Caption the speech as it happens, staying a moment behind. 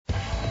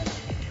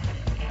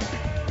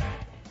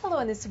Hello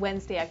on this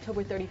Wednesday,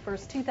 October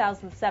 31st,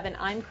 2007.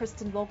 I'm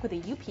Kristin Volk with a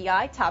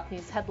UPI Top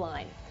News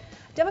headline.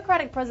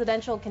 Democratic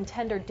presidential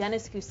contender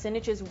Dennis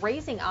Kucinich is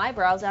raising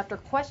eyebrows after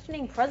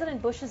questioning President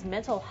Bush's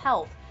mental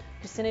health.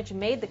 Kucinich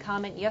made the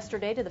comment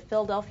yesterday to the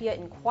Philadelphia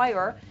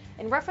Inquirer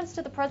in reference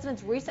to the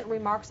president's recent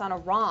remarks on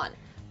Iran.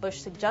 Bush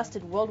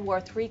suggested World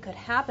War III could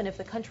happen if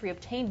the country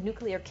obtained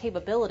nuclear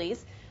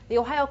capabilities. The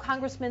Ohio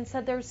congressman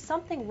said there's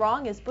something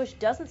wrong as Bush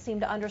doesn't seem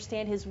to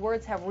understand his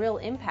words have real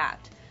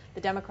impact. The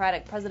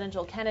Democratic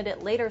presidential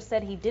candidate later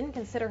said he didn't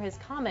consider his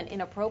comment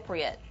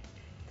inappropriate.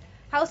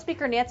 House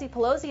Speaker Nancy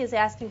Pelosi is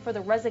asking for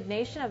the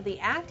resignation of the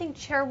acting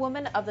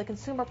chairwoman of the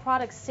Consumer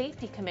Product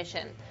Safety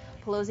Commission.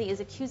 Pelosi is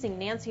accusing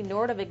Nancy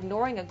Nord of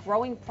ignoring a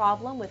growing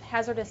problem with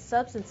hazardous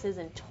substances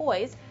in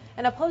toys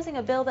and opposing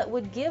a bill that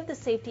would give the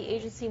safety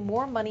agency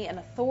more money and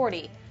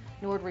authority.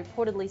 Nord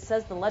reportedly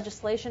says the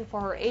legislation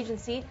for her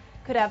agency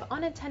could have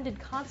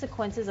unintended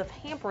consequences of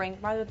hampering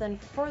rather than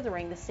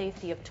furthering the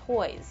safety of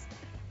toys.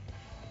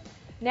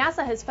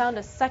 NASA has found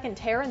a second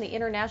tear in the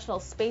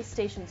International Space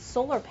Station's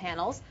solar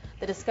panels.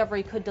 The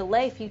discovery could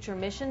delay future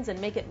missions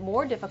and make it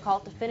more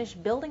difficult to finish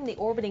building the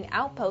orbiting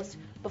outpost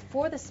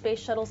before the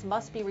space shuttles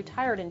must be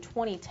retired in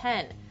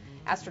 2010.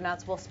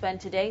 Astronauts will spend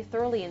today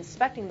thoroughly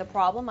inspecting the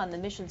problem on the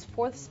mission's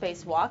fourth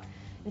spacewalk.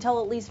 Until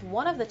at least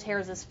one of the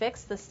tears is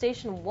fixed, the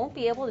station won't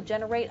be able to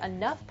generate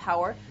enough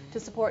power to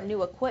support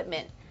new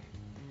equipment.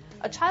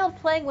 A child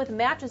playing with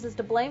matches is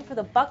to blame for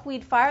the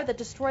buckwheat fire that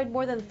destroyed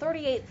more than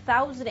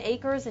 38,000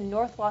 acres in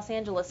North Los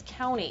Angeles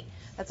County.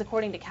 That's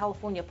according to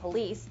California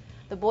police.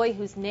 The boy,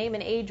 whose name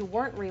and age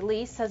weren't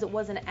released, says it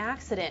was an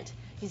accident.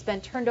 He's been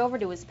turned over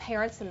to his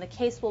parents, and the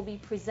case will be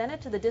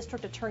presented to the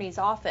district attorney's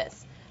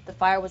office. The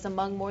fire was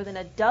among more than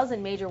a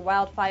dozen major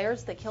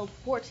wildfires that killed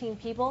 14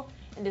 people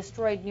and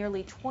destroyed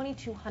nearly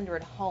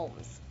 2,200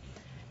 homes.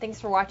 Thanks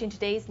for watching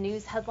today's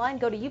news headline.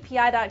 Go to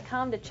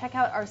UPI.com to check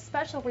out our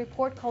special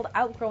report called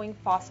Outgrowing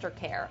Foster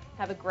Care.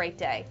 Have a great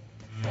day.